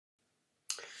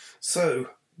So,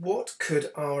 what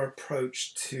could our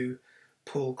approach to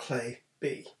Paul Klee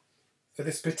be for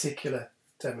this particular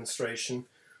demonstration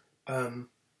on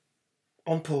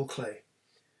Paul Klee?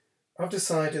 I've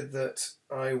decided that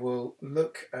I will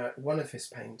look at one of his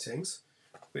paintings,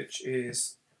 which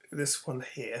is this one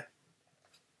here.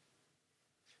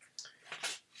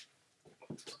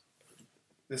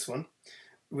 This one,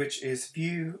 which is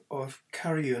View of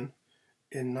Carrion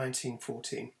in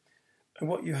 1914. And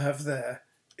what you have there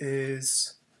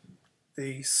is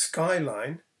the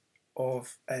skyline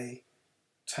of a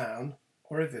town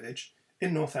or a village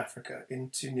in North Africa, in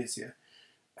Tunisia.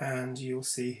 And you'll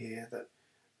see here that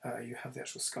you have the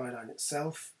actual skyline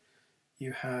itself.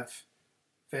 You have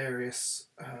various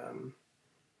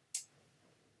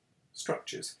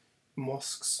structures,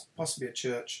 mosques, possibly a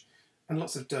church, and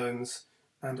lots of domes,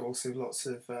 and also lots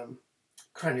of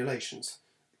crenulations,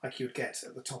 like you would get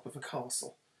at the top of a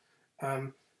castle.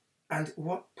 And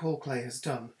what Paul Klee has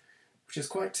done, which is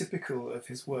quite typical of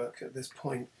his work at this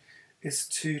point, is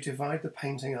to divide the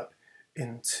painting up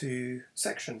into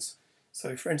sections.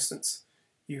 So, for instance,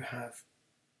 you have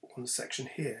one section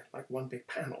here, like one big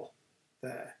panel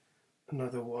there,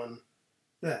 another one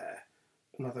there,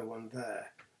 another one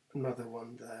there, another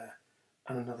one there,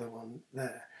 and another one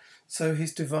there. So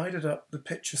he's divided up the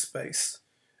picture space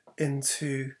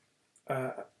into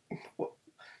what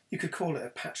you could call it a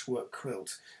patchwork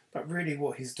quilt, but really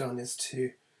what he's done is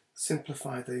to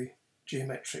simplify the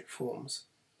geometric forms.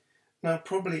 Now,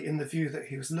 probably in the view that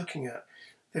he was looking at,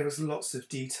 there was lots of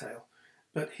detail,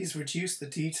 but he's reduced the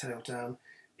detail down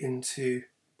into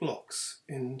blocks,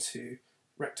 into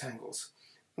rectangles.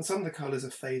 And some of the colours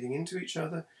are fading into each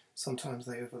other, sometimes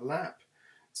they overlap.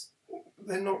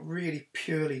 They're not really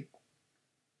purely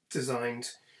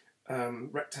designed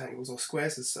rectangles or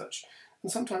squares as such,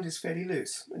 and sometimes it's fairly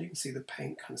loose, and you can see the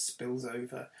paint kind of spills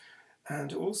over,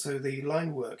 and also the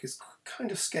line work is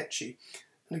kind of sketchy,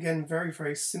 and again very,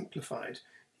 very simplified.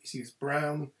 He's used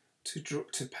brown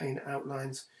to paint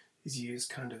outlines, he's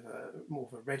used kind of more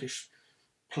of a reddish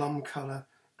plum colour,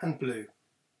 and blue,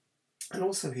 and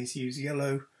also he's used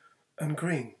yellow and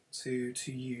green to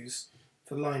use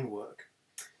for line work.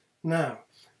 Now,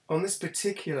 on this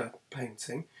particular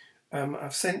painting,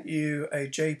 I've sent you a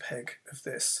JPEG of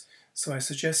this, so I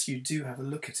suggest you do have a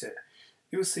look at it.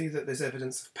 You'll see that there's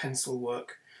evidence of pencil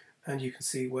work, and you can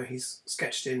see where he's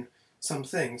sketched in some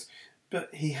things,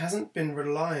 but he hasn't been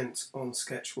reliant on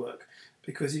sketch work,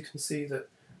 because you can see that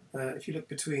if you look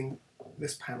between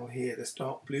this panel here, this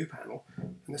dark blue panel,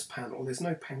 and this panel, there's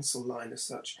no pencil line as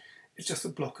such, it's just a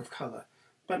block of colour.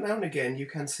 But now and again you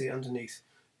can see underneath,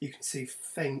 you can see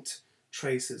faint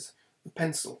traces of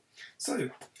pencil. So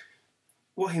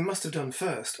what he must have done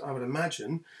first, I would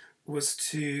imagine, was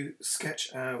to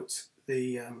sketch out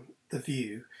the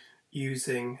view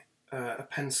using a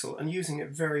pencil, and using it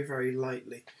very, very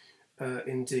lightly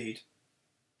indeed,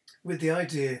 with the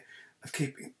idea of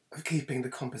keeping the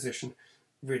composition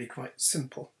really quite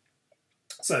simple.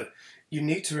 So you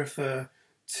need to refer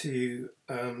to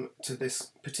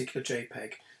this particular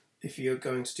JPEG if you're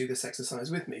going to do this exercise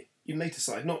with me. You may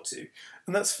decide not to,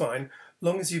 and that's fine,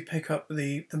 long as you pick up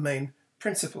the main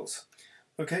principles.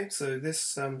 Okay, so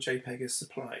this JPEG is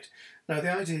supplied. Now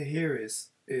the idea here is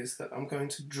that I'm going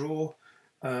to draw,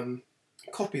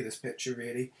 copy this picture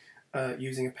really,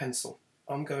 using a pencil.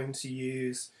 I'm going to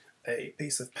use a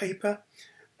piece of paper,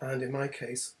 and in my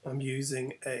case I'm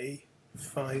using a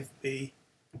 5B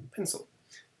pencil.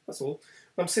 That's all.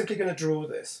 I'm simply going to draw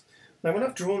this. Now when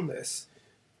I've drawn this,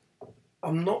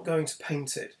 I'm not going to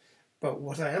paint it, but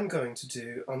what I am going to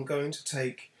do, I'm going to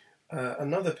take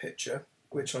another picture,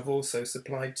 which I've also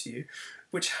supplied to you,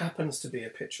 which happens to be a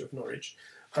picture of Norwich,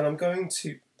 and I'm going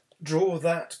to draw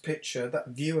that picture, that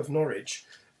view of Norwich,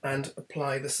 and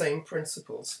apply the same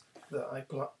principles that I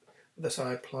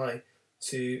apply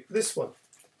to this one.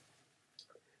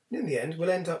 And in the end, we'll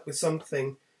end up with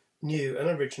something new and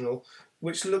original,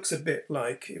 which looks a bit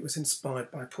like it was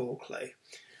inspired by Paul Klee.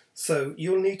 So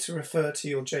you'll need to refer to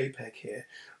your JPEG here.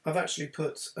 I've actually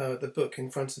put the book in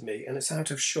front of me, and it's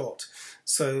out of shot,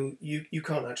 so you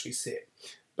can't actually see it.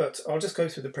 But I'll just go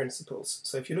through the principles.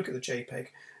 So if you look at the JPEG,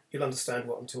 you'll understand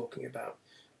what I'm talking about.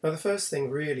 Now the first thing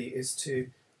really is to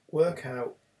work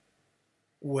out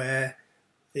where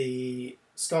the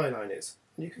skyline is.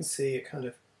 And you can see it kind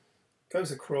of goes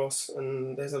across,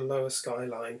 and there's a lower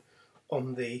skyline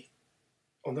on the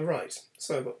right.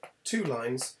 So I've got two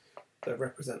lines that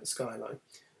represent the skyline.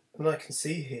 And I can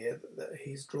see here that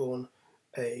he's drawn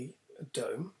a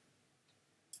dome.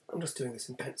 I'm just doing this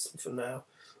in pencil for now.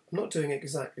 I'm not doing it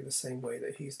exactly the same way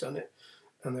that he's done it.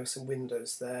 And there are some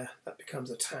windows there. That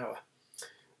becomes a tower.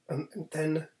 And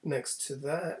then next to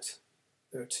that,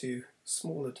 there are two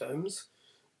smaller domes,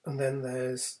 and then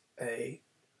there's the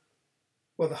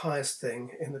highest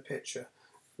thing in the picture,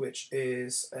 which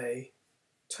is a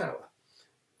tower,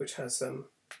 which has a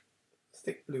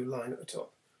thick blue line at the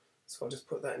top. So I'll just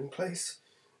put that in place,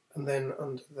 and then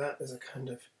under that there's a kind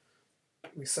of,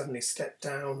 we suddenly step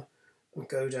down and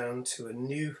go down to a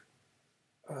new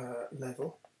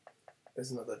level.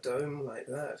 There's another dome like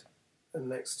that, and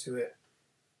next to it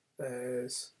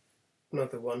there's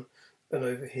another one, and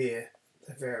over here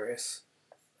there are various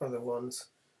other ones,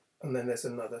 and then there's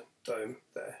another dome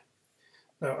there.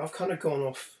 Now I've kind of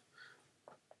gone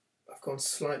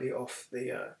slightly off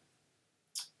the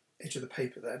edge of the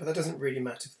paper there, but that doesn't really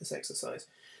matter for this exercise.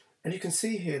 And you can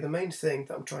see here the main thing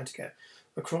that I'm trying to get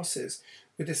across is,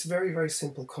 with this very, very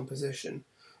simple composition,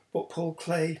 what Paul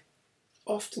Klee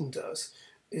often does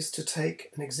is to take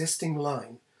an existing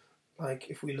line, like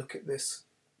if we look at this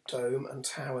dome and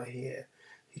tower here,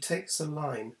 he takes a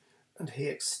line and he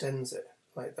extends it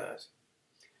like that.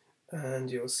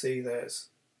 And you'll see there's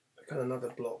kind of another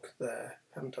block there.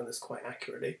 I haven't done this quite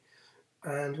accurately.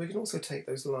 And we can also take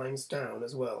those lines down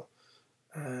as well.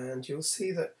 And you'll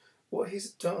see that what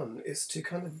he's done is to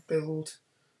kind of build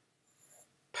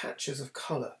patches of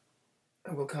colour.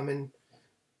 And we'll come in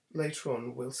later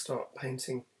on, we'll start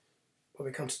painting, when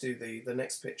we come to do the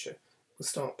next picture, we'll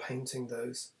start painting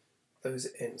those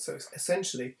in. So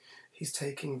essentially, he's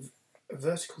taking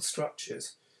vertical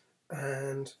structures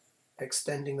and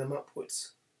extending them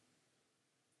upwards.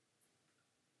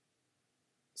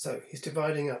 So he's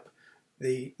dividing up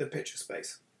the picture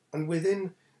space. And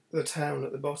within the town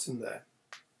at the bottom there,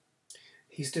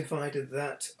 he's divided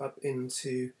that up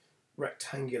into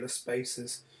rectangular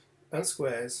spaces and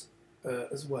squares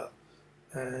as well.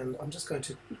 And I'm just going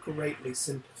to greatly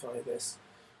simplify this.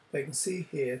 But you can see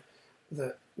here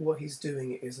that what he's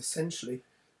doing is essentially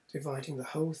dividing the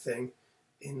whole thing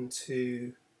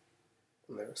into,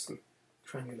 and there are some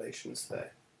crenulations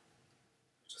there,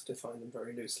 just define them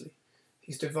very loosely.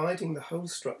 He's dividing the whole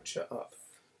structure up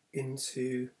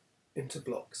into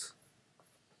blocks.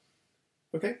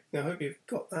 Okay, now I hope you've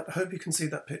got that. I hope you can see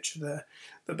that picture there.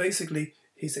 But basically,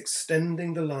 he's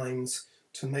extending the lines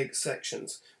to make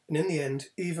sections. And in the end,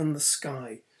 even the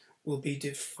sky will be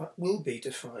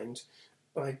defined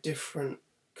by different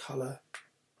colour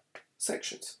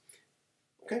sections.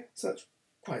 Okay, so that's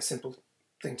quite a simple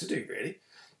thing to do, really.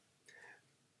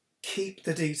 Keep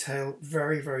the detail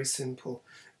very, very simple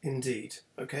indeed.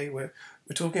 Okay, we're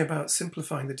talking about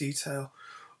simplifying the detail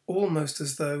almost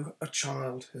as though a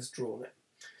child has drawn it.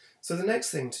 So the next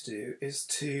thing to do is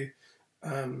to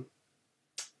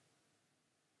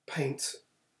paint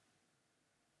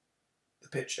the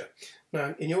picture.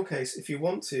 Now, in your case, if you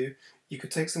want to, you could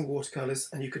take some watercolours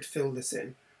and you could fill this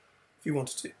in, if you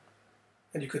wanted to.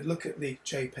 And you could look at the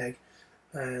JPEG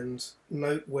and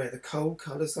note where the cold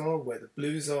colours are, where the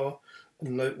blues are,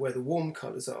 and note where the warm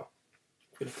colours are.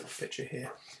 If you look at the picture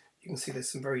here, you can see there's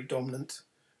some very dominant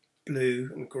blue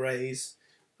and greys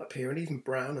up here, and even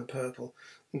brown and purple.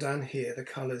 And down here the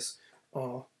colours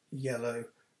are yellow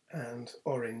and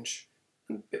orange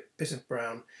and a bit of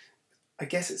brown. I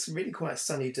guess it's really quite a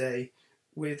sunny day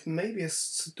with maybe a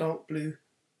dark blue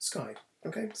sky.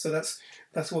 Okay, so that's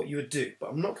what you would do, but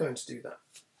I'm not going to do that,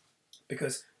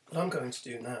 because what I'm going to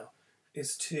do now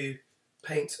is to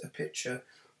paint a picture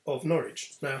of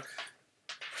Norwich. Now,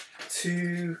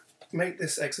 to make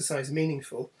this exercise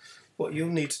meaningful, what you'll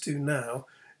need to do now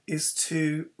is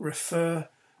to refer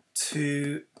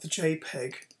to the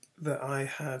JPEG that I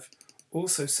have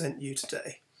also sent you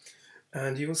today.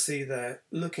 And you will see there,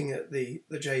 looking at the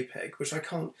JPEG, which I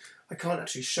can't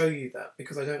actually show you that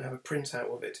because I don't have a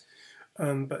printout of it.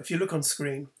 But if you look on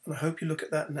screen, and I hope you look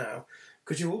at that now,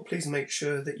 could you all please make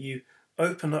sure that you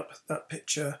open up that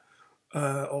picture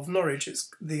of Norwich.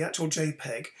 The actual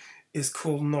JPEG is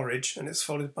called Norwich and it's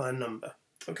followed by a number.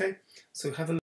 Okay, so have a look.